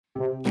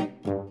Come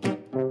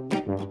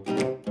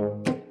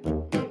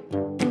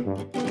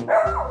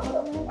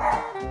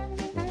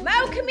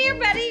here,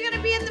 buddy. You're going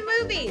to be in the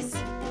movies.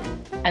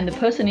 And the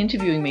person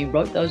interviewing me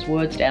wrote those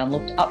words down,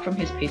 looked up from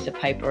his piece of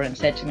paper and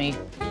said to me,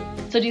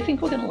 "So do you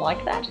think we're going to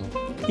like that?"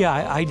 Yeah,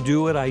 I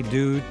do what I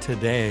do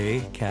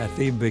today,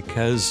 Kathy,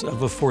 because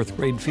of a fourth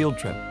grade field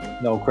trip.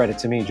 No credit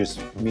to me, just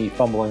me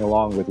fumbling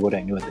along with what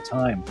I knew at the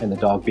time, and the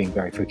dog being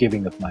very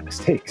forgiving of my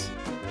mistakes.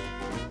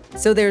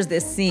 So there's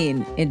this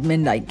scene in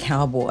Midnight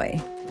Cowboy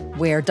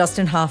where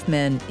Dustin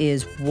Hoffman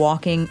is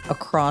walking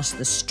across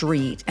the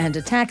street and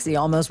a taxi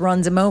almost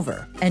runs him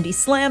over. And he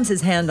slams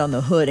his hand on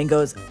the hood and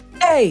goes,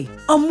 "Hey,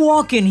 I'm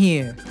walking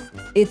here."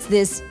 It's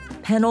this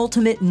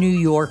penultimate New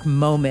York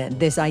moment,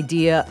 this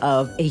idea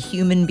of a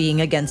human being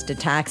against a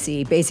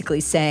taxi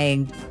basically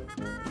saying,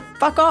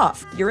 "Fuck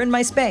off, you're in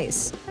my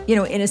space." You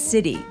know, in a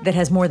city that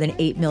has more than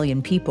 8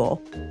 million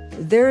people,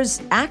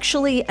 there's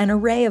actually an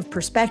array of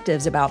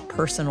perspectives about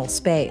personal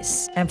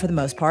space. And for the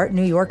most part,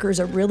 New Yorkers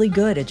are really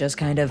good at just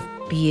kind of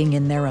being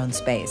in their own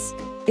space.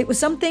 It was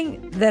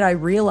something that I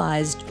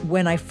realized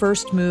when I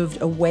first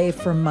moved away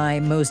from my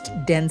most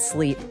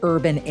densely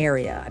urban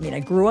area. I mean, I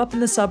grew up in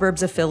the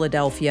suburbs of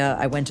Philadelphia.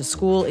 I went to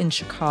school in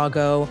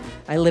Chicago.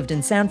 I lived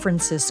in San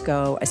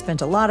Francisco. I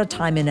spent a lot of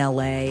time in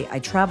LA. I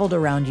traveled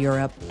around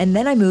Europe. And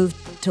then I moved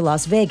to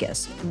Las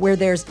Vegas, where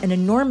there's an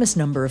enormous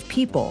number of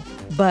people.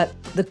 But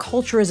the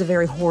culture is a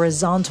very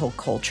horizontal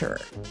culture.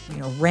 You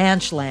know,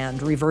 ranch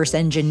land reverse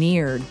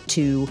engineered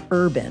to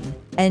urban.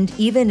 And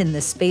even in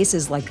the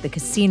spaces like the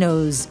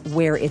casinos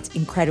where it's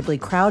incredibly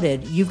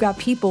crowded, you've got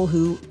people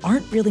who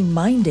aren't really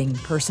minding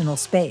personal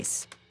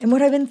space. And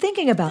what I've been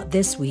thinking about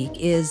this week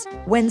is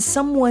when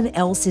someone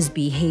else's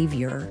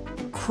behavior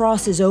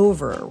crosses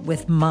over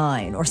with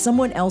mine, or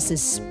someone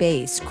else's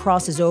space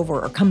crosses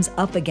over or comes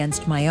up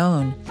against my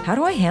own, how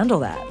do I handle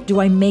that? Do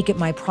I make it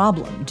my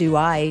problem? Do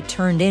I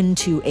turn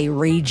into a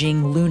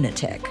raging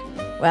lunatic?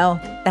 Well,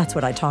 that's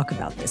what I talk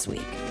about this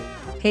week.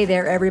 Hey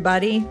there,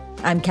 everybody.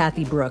 I'm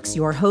Kathy Brooks,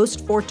 your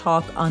host for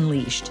Talk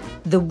Unleashed,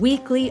 the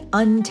weekly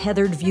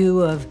untethered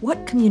view of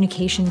what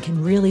communication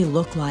can really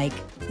look like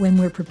when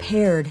we're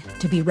prepared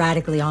to be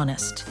radically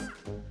honest,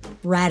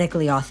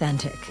 radically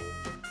authentic,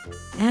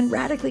 and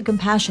radically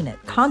compassionate.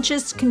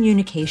 Conscious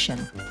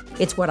communication.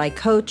 It's what I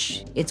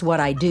coach, it's what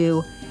I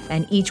do,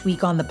 and each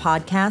week on the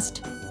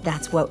podcast,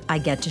 that's what I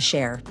get to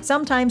share.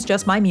 Sometimes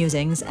just my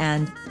musings,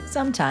 and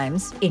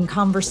sometimes in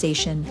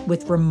conversation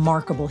with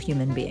remarkable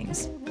human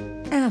beings.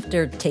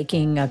 After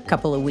taking a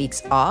couple of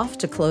weeks off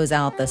to close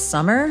out the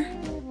summer,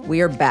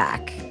 we are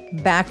back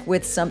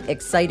with some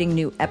exciting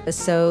new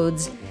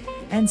episodes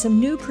and some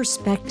new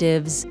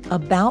perspectives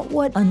about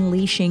what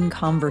unleashing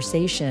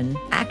conversation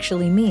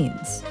actually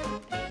means.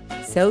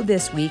 So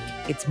this week,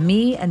 it's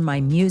me and my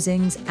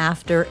musings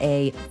after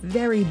a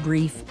very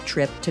brief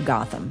trip to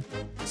Gotham.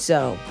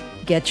 So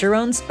get your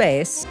own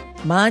space,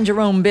 mind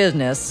your own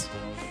business,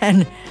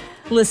 and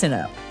listen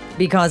up,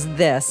 because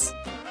this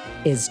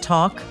is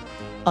Talk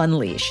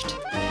Unleashed.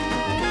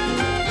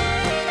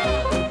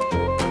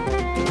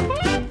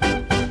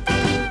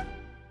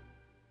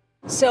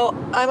 So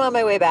I'm on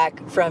my way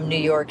back from New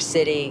York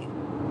City,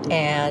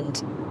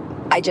 and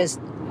I don't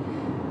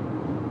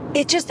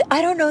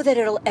know that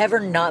it'll ever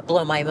not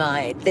blow my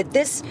mind that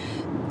this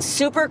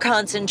super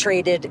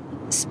concentrated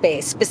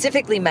space,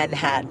 specifically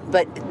Manhattan,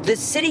 but the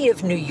city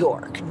of New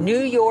York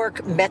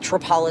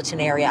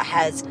metropolitan area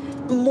has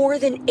more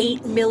than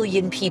 8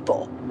 million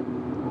people.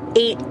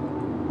 8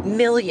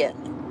 million.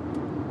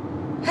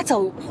 That's a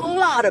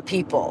lot of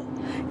people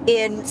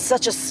in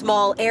such a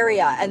small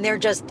area, and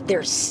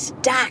they're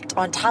stacked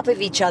on top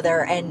of each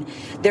other, and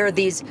there are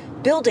these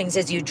buildings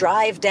as you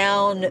drive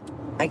down.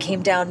 I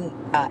came down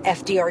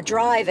FDR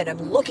Drive, and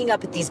I'm looking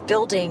up at these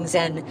buildings,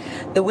 and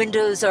the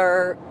windows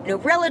are,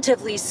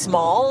 relatively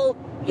small,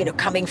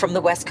 coming from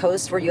the West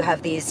Coast, where you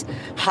have these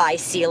high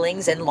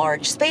ceilings and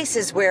large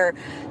spaces where,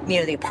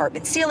 the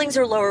apartment ceilings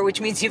are lower,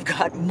 which means you've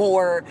got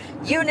more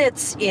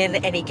units in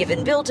any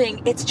given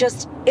building.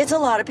 It's a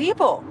lot of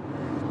people.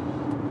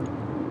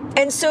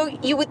 And so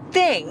you would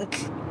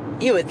think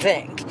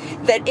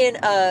that in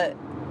a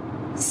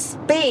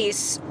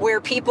space where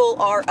people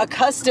are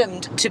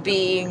accustomed to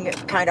being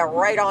kind of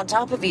right on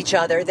top of each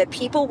other, that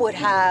people would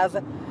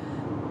have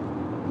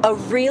a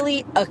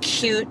really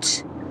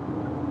acute,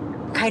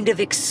 kind of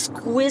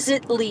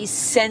exquisitely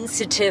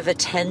sensitive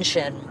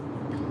attention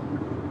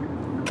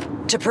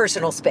to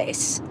personal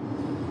space,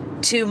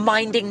 to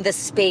minding the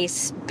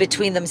space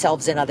between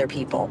themselves and other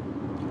people.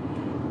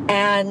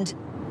 And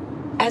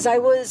as I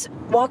was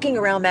walking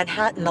around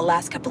Manhattan the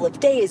last couple of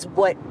days,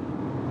 what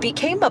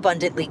became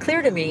abundantly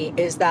clear to me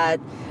is that,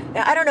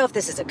 I don't know if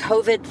this is a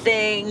COVID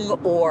thing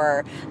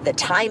or the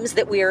times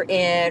that we're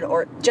in,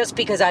 or just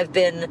because I've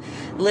been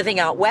living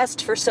out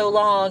west for so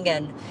long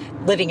and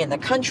living in the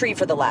country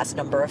for the last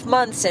number of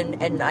months,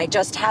 and I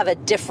just have a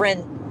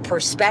different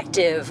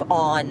perspective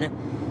on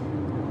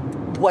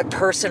what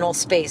personal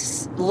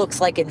space looks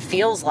like and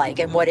feels like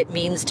and what it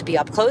means to be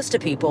up close to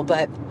people.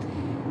 But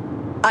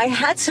I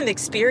had some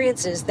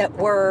experiences that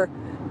were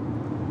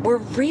were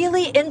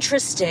really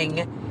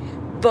interesting,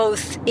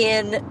 both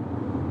in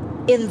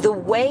the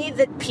way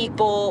that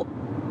people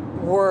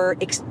were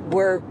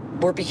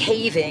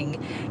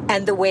behaving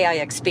and the way I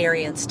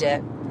experienced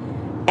it.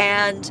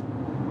 And,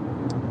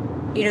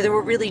 there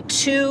were really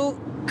two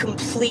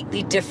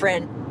completely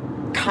different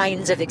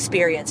kinds of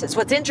experiences.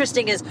 What's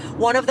interesting is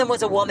one of them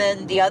was a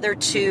woman. The other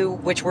two,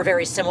 which were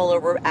very similar,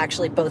 were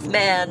actually both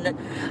men.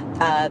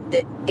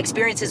 The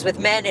experiences with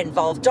men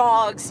involved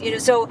dogs.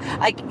 So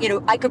I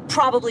could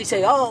probably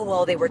say, oh,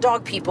 well, they were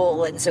dog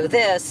people, and so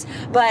this.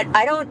 But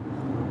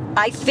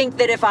I think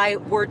that if I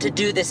were to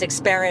do this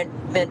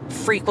experiment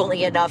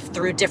frequently enough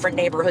through different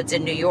neighborhoods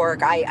in New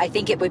York, I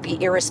think it would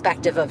be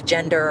irrespective of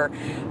gender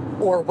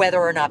or whether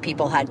or not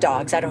people had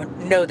dogs. I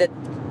don't know that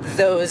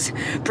those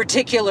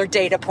particular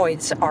data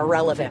points are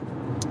relevant.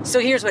 So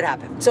here's what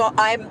happened. So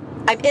I'm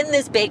in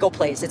this bagel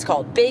place. It's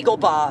called Bagel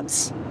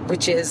Bob's,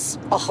 which is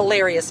a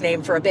hilarious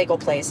name for a bagel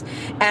place.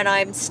 And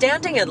I'm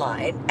standing in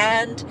line,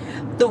 and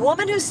the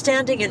woman who's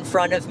standing in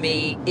front of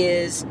me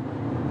is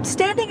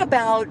standing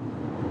about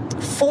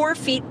 4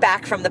 feet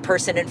back from the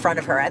person in front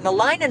of her. And the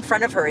line in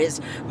front of her is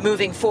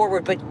moving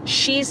forward, but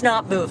she's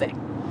not moving.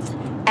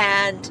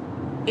 And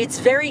it's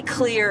very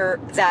clear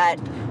that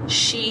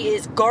she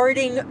is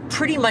guarding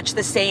pretty much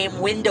the same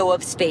window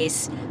of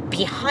space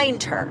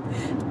behind her.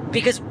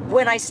 Because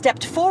when I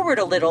stepped forward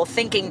a little,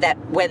 thinking that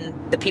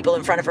when the people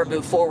in front of her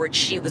moved forward,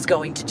 she was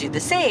going to do the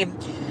same,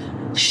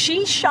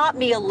 she shot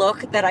me a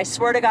look that I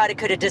swear to God, it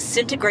could have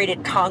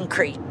disintegrated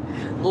concrete.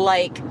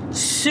 Like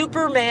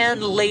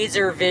Superman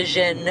laser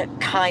vision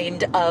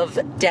kind of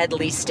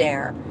deadly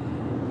stare.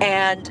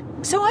 And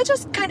so I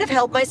just kind of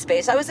held my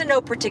space. I was in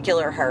no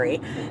particular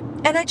hurry.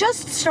 And I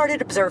just started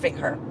observing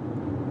her.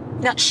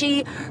 Now,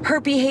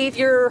 her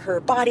behavior, her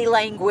body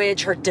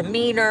language, her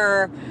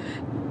demeanor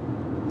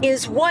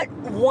is what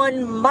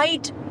one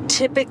might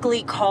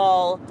typically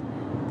call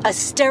a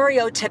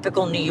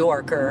stereotypical New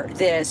Yorker.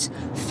 This,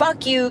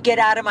 fuck you, get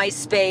out of my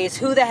space,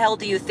 who the hell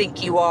do you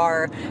think you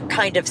are,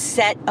 kind of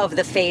set of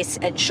the face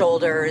and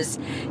shoulders.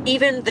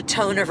 Even the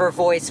tone of her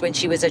voice when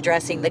she was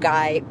addressing the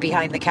guy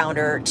behind the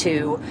counter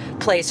to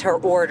place her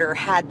order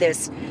had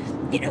this,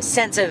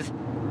 sense of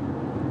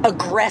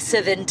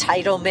aggressive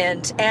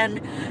entitlement. And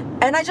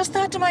I just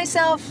thought to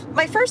myself,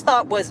 my first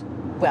thought was,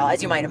 well,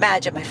 as you might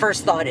imagine, my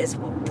first thought is,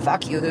 well,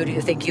 fuck you, who do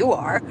you think you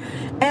are?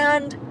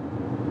 And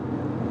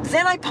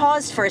then I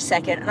paused for a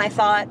second and I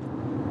thought,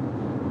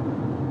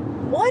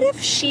 what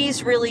if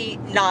she's really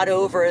not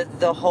over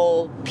the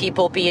whole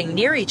people being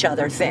near each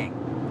other thing?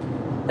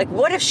 Like,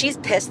 what if she's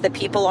pissed that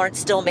people aren't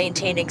still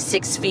maintaining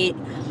 6 feet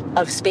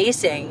of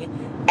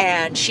spacing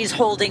and she's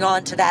holding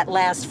on to that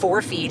last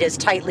 4 feet as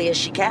tightly as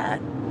she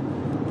can?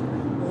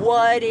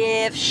 What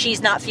if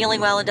she's not feeling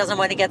well and doesn't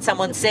want to get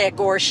someone sick,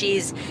 or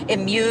she's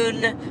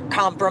immune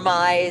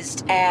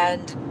compromised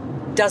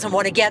and doesn't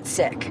want to get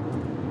sick?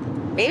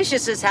 Maybe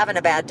she's just having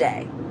a bad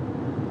day.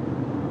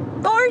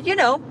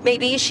 Or,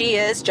 maybe she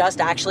is just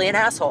actually an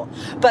asshole.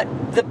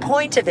 But the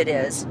point of it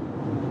is,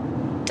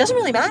 it doesn't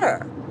really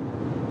matter.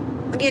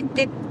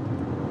 It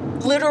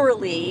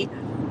literally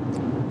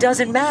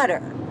doesn't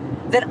matter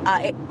that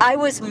I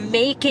was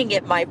making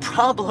it my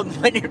problem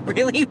when it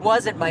really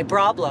wasn't my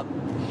problem.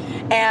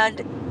 And,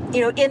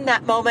 in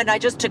that moment, I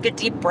just took a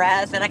deep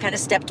breath and I kind of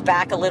stepped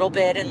back a little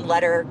bit and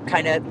let her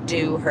kind of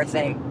do her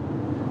thing.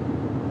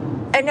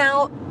 And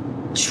now,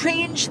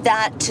 change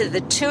that to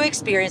the two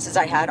experiences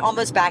I had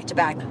almost back to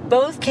back.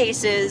 Both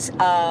cases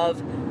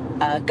of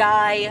a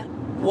guy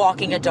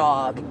walking a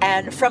dog.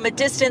 And from a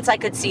distance, I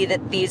could see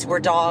that these were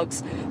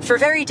dogs for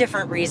very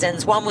different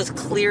reasons. One was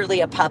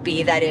clearly a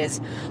puppy that is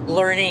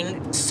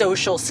learning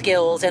social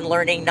skills and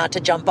learning not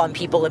to jump on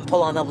people and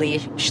pull on the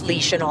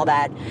leash and all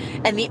that.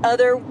 And the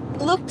other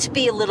looked to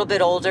be a little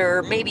bit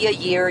older, maybe a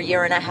year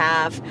and a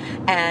half.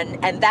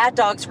 And that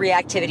dog's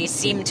reactivity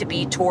seemed to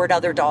be toward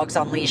other dogs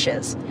on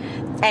leashes.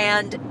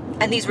 And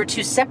these were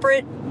two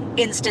separate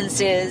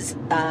instances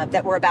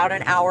that were about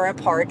an hour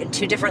apart in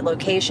two different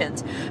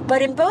locations.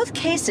 But in both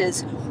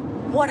cases,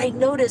 what I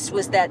noticed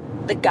was that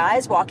the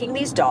guys walking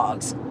these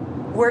dogs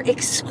were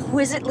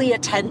exquisitely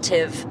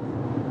attentive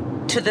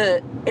to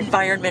the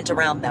environment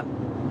around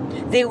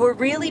them. They were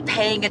really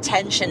paying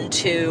attention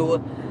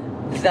to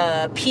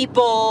the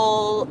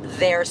people,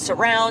 their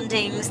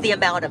surroundings, the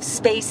amount of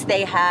space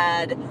they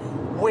had,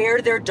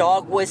 where their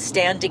dog was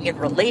standing in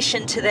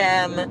relation to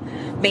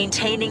them,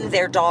 maintaining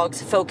their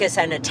dog's focus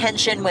and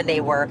attention when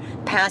they were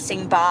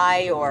passing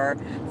by or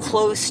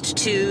close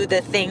to the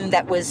thing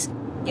that was,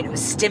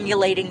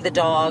 stimulating the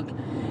dog,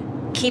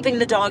 keeping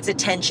the dog's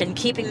attention,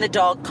 keeping the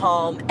dog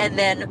calm, and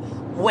then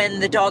when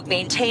the dog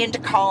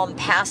maintained calm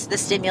past the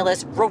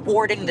stimulus,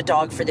 rewarding the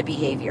dog for the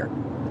behavior.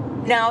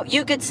 Now,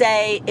 you could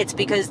say it's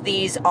because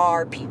these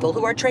are people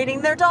who are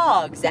training their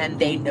dogs and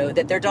they know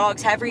that their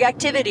dogs have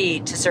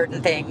reactivity to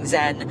certain things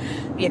and,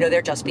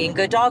 they're just being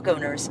good dog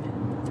owners.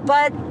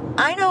 But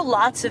I know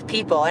lots of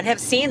people and have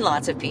seen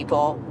lots of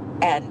people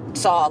and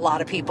saw a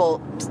lot of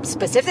people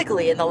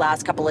specifically in the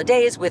last couple of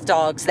days with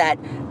dogs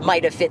that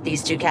might have fit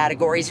these two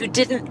categories who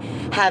didn't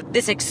have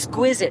this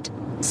exquisite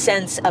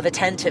sense of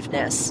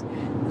attentiveness.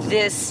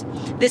 This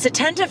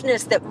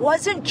attentiveness that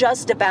wasn't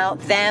just about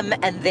them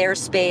and their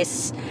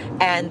space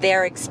and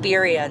their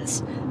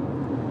experience,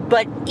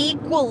 but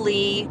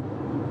equally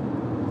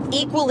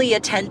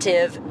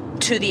attentive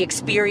to the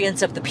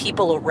experience of the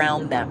people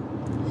around them.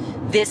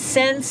 This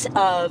sense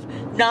of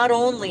not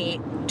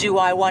only do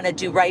I want to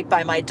do right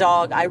by my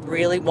dog, I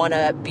really want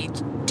to be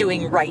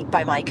doing right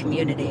by my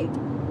community.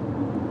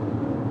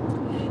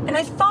 And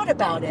I thought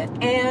about it,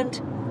 and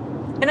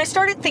I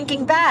started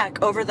thinking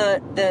back over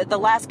the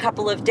last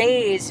couple of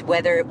days,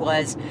 whether it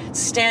was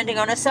standing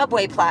on a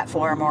subway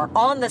platform or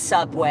on the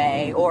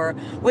subway, or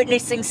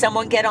witnessing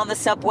someone get on the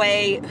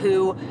subway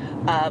who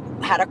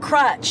had a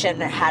crutch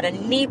and had a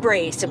knee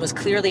brace and was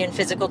clearly in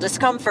physical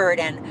discomfort,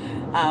 and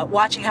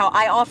watching how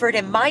I offered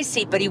him my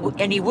seat, but he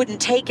wouldn't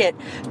take it.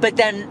 But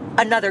then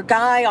another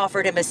guy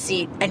offered him a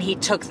seat, and he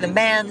took the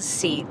man's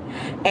seat.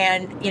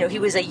 And he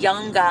was a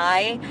young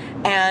guy,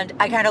 and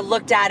I kind of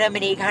looked at him,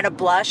 and he kind of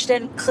blushed.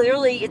 And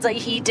clearly, it's like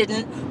he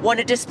didn't want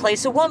to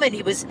displace a woman.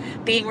 He was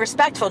being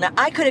respectful. Now,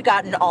 I could have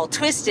gotten all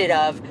twisted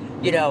of,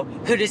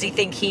 who does he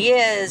think he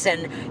is,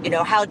 and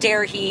how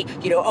dare he?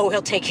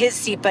 He'll take his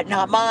seat, but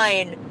not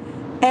mine.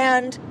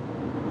 And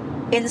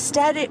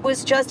instead,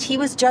 he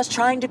was just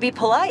trying to be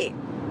polite.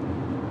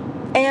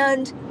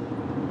 And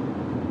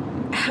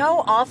how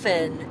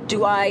often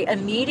do I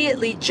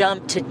immediately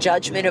jump to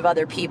judgment of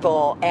other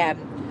people,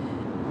 and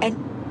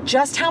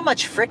just how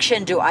much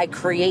friction do I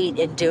create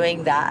in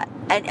doing that?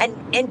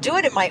 And do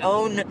it in my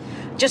own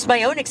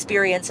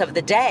experience of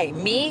the day.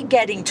 Me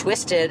getting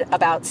twisted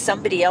about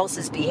somebody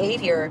else's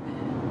behavior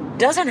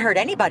doesn't hurt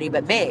anybody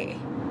but me.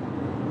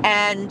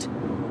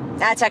 And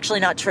that's actually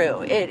not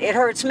true. It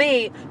hurts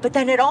me, but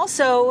then it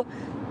also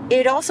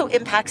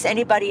impacts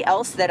anybody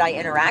else that I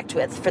interact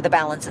with for the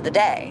balance of the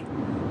day.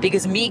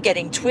 Because me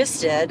getting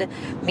twisted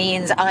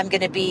means I'm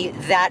going to be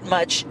that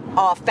much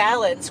off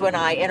balance when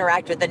I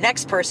interact with the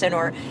next person.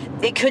 Or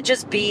it could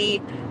just be,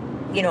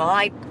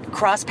 I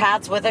cross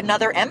paths with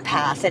another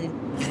empath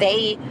and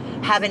they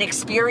have an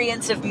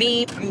experience of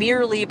me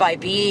merely by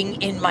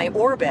being in my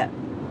orbit.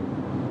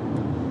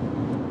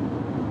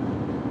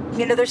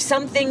 There's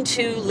something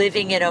to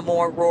living in a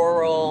more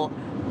rural,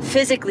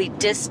 physically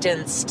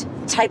distanced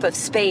type of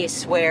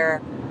space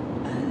where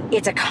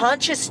it's a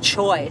conscious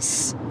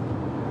choice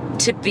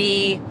to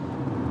be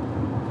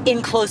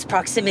in close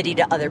proximity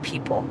to other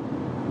people.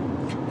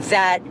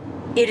 That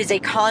it is a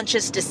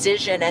conscious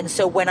decision, and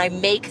so when I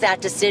make that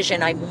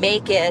decision, I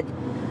make it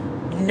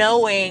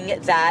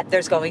knowing that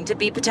there's going to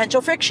be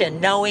potential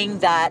friction, knowing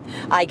that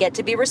I get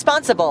to be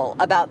responsible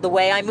about the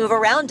way I move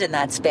around in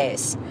that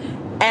space.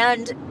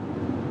 And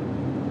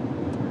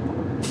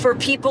for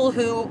people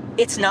who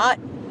it's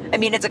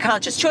a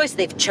conscious choice.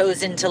 They've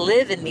chosen to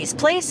live in these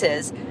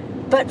places.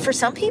 But for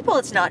some people,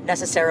 it's not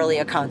necessarily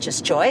a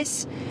conscious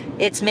choice.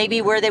 It's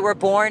maybe where they were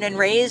born and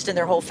raised and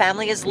their whole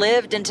family has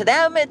lived. And to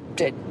them,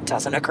 it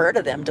doesn't occur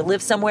to them to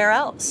live somewhere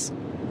else.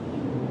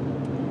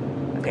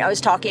 I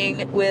was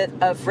talking with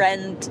a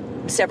friend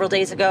several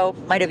days ago,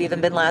 might have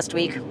even been last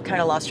week,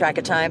 kind of lost track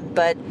of time.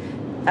 But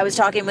I was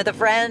talking with a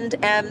friend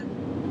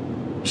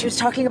and she was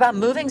talking about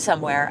moving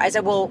somewhere. I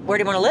said, well, where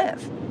do you want to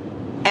live?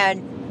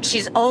 And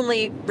she's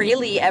only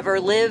really ever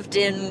lived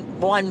in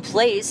one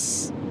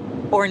place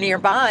or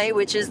nearby,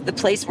 which is the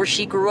place where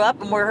she grew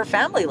up and where her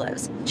family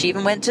lives. She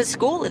even went to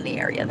school in the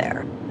area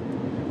there.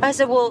 I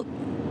said, well,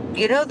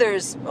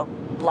 there's a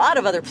lot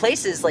of other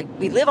places. Like,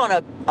 we live on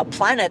a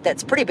planet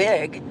that's pretty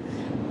big.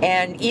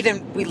 And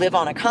even we live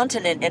on a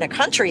continent in a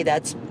country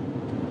that's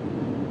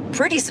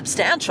pretty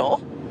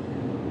substantial,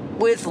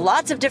 with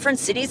lots of different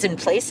cities and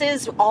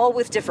places, all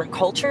with different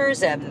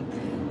cultures and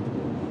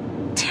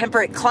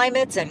temperate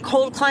climates and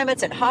cold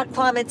climates and hot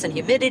climates and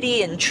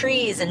humidity and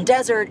trees and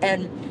desert.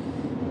 And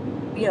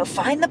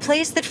find the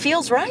place that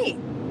feels right.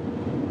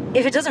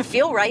 If it doesn't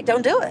feel right,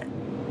 don't do it.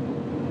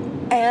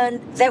 And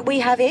that we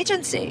have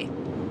agency,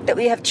 that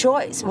we have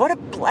choice. What a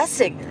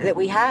blessing that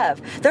we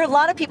have. There are a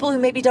lot of people who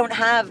maybe don't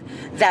have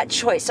that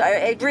choice.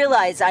 I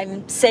realize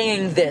I'm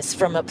saying this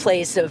from a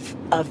place of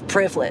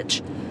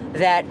privilege,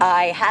 that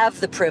I have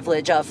the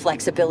privilege of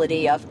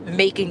flexibility, of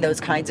making those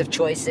kinds of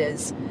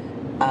choices.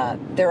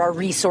 There are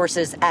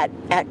resources at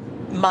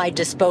my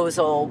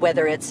disposal,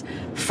 whether it's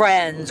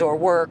friends or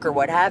work or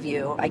what have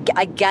you.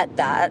 I get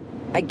that.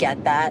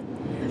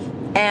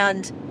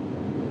 And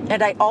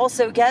I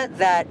also get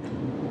that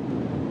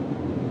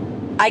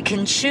I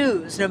can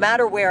choose, no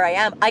matter where I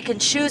am, I can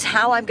choose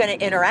how I'm going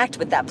to interact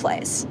with that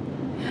place.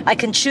 I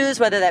can choose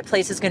whether that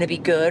place is going to be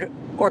good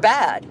or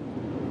bad.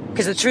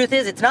 Because the truth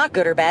is, it's not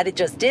good or bad, it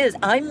just is.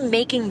 I'm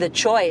making the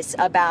choice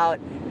about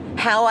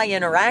how I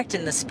interact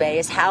in the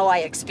space, how I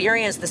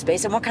experience the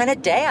space, and what kind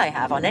of day I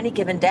have on any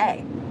given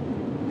day.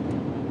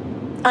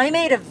 I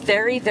made a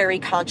very, very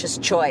conscious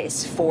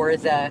choice for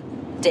the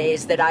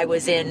days that I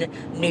was in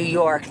New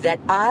York, that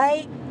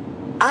I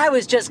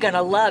was just going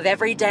to love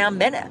every damn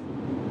minute.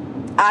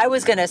 I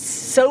was going to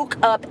soak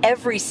up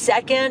every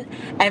second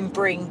and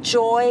bring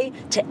joy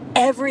to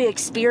every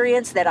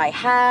experience that I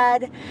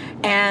had.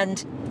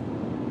 And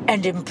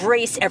and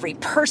embrace every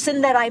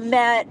person that I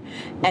met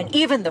and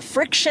even the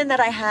friction that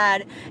I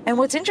had. And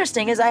what's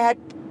interesting is I had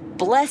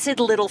blessed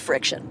little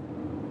friction.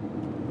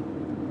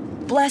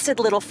 Blessed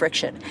little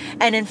friction.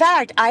 And in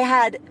fact, I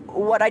had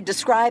what I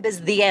describe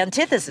as the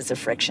antithesis of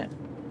friction.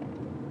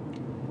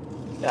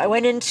 I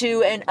went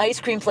into an ice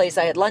cream place.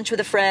 I had lunch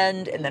with a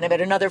friend, and then I met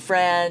another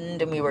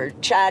friend, and we were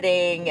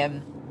chatting,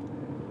 and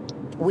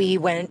we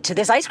went to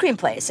this ice cream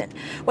place and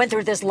went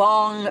through this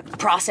long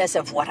process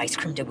of what ice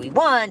cream did we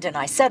want, and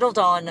I settled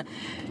on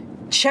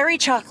cherry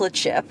chocolate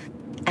chip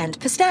and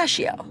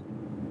pistachio,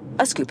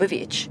 a scoop of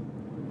each.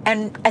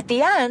 And at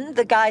the end,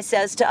 the guy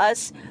says to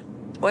us,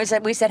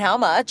 we said, how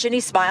much? And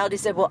he smiled. He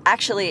said, well,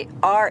 actually,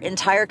 our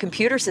entire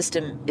computer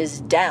system is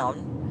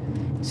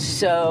down,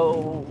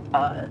 so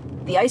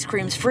the ice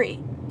cream's free.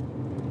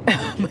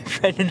 My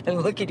friend and I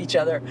look at each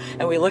other,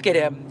 and we look at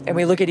him, and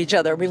we look at each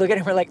other, and we look at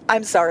him, we're like,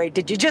 I'm sorry,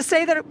 did you just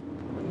say that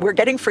we're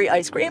getting free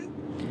ice cream?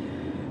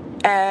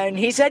 And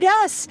he said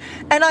yes.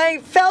 And I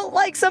felt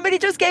like somebody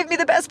just gave me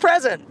the best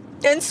present.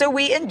 And so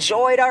we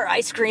enjoyed our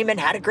ice cream and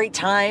had a great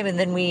time, and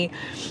then we,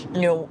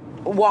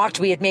 walked.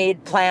 We had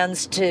made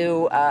plans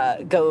to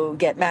go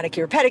get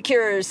manicure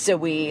pedicures, so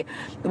we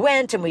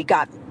went and we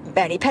got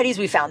mani-pedis.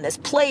 We found this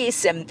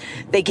place, and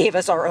they gave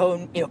us our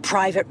own,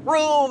 private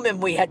room,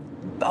 and we had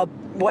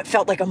what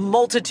felt like a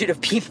multitude of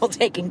people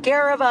taking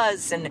care of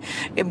us, and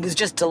it was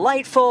just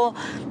delightful.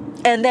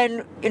 And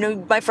then,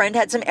 my friend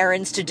had some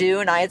errands to do,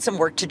 and I had some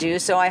work to do,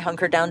 so I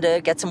hunkered down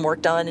to get some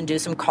work done and do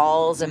some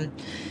calls, and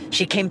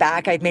she came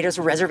back. I'd made us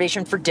a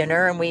reservation for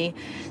dinner, and we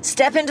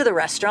step into the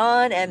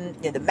restaurant, and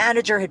the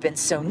manager had been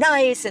so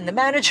nice, and the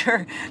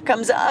manager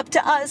comes up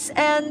to us,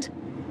 and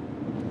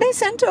they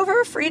sent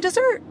over a free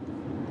dessert.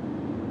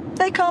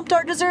 They comped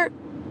our dessert.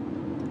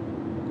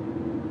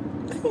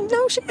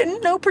 No, she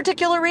didn't. No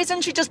particular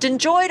reason. She just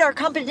enjoyed our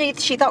company.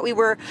 She thought we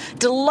were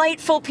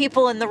delightful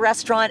people in the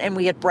restaurant, and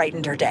we had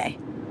brightened her day.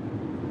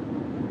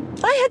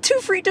 I had 2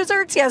 free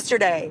desserts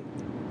yesterday,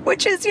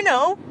 which is,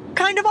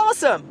 kind of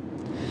awesome.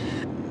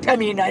 I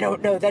mean, I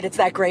don't know that it's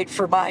that great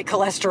for my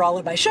cholesterol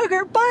and my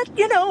sugar, but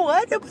you know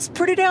what? It was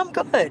pretty damn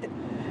good.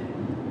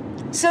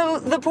 So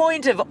the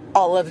point of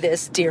all of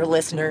this, dear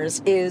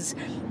listeners, is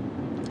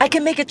I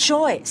can make a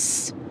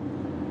choice.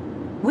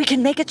 We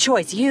can make a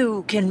choice.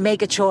 You can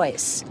make a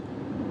choice.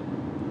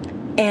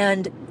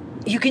 And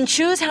you can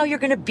choose how you're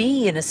going to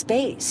be in a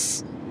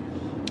space.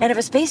 And if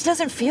a space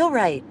doesn't feel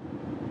right,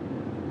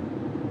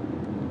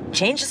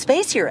 change the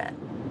space you're in.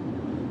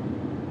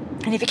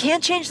 And if you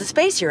can't change the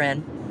space you're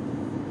in,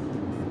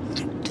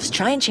 just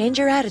try and change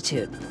your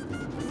attitude.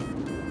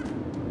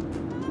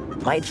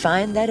 Might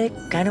find that it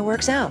kind of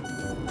works out.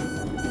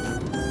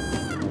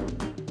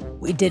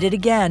 We did it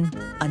again.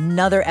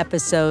 Another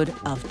episode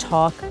of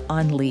Talk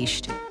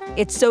Unleashed.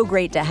 It's so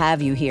great to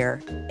have you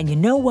here. And you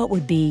know what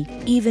would be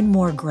even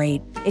more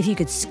great? If you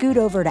could scoot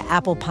over to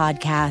Apple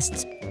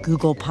Podcasts,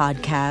 Google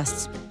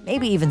Podcasts,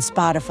 maybe even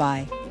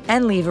Spotify,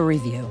 and leave a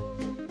review.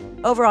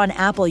 Over on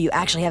Apple, you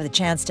actually have the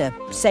chance to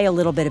say a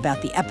little bit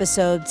about the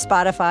episode.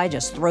 Spotify,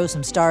 just throw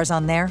some stars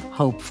on there,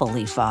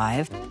 hopefully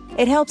 5.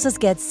 It helps us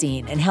get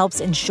seen and helps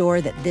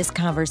ensure that this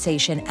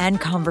conversation and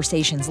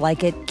conversations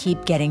like it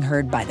keep getting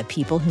heard by the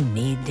people who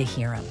need to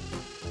hear them.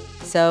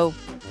 So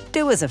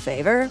do us a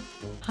favor,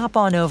 hop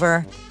on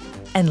over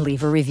and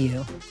leave a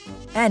review.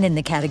 And in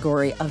the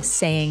category of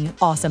saying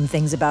awesome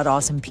things about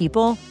awesome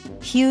people,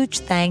 huge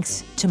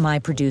thanks to my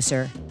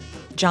producer,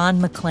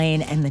 John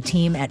McClain, and the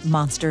team at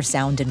Monster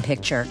Sound and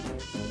Picture.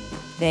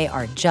 They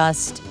are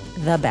just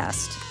the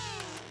best.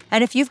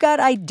 And if you've got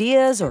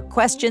ideas or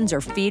questions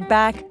or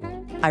feedback,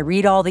 I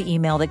read all the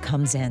email that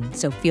comes in,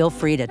 so feel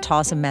free to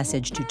toss a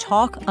message to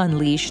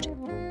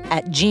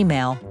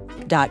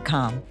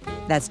talkunleashed@gmail.com.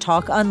 That's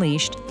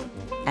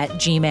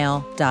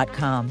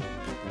talkunleashed@gmail.com.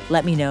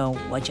 Let me know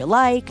what you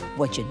like,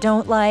 what you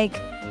don't like,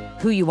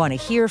 who you want to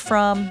hear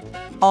from,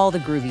 all the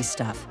groovy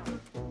stuff.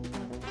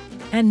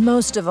 And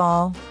most of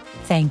all,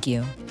 thank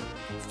you.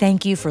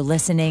 Thank you for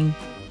listening,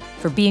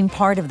 for being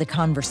part of the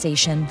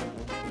conversation,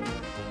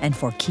 and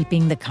for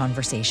keeping the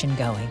conversation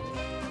going.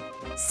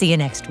 See you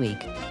next week.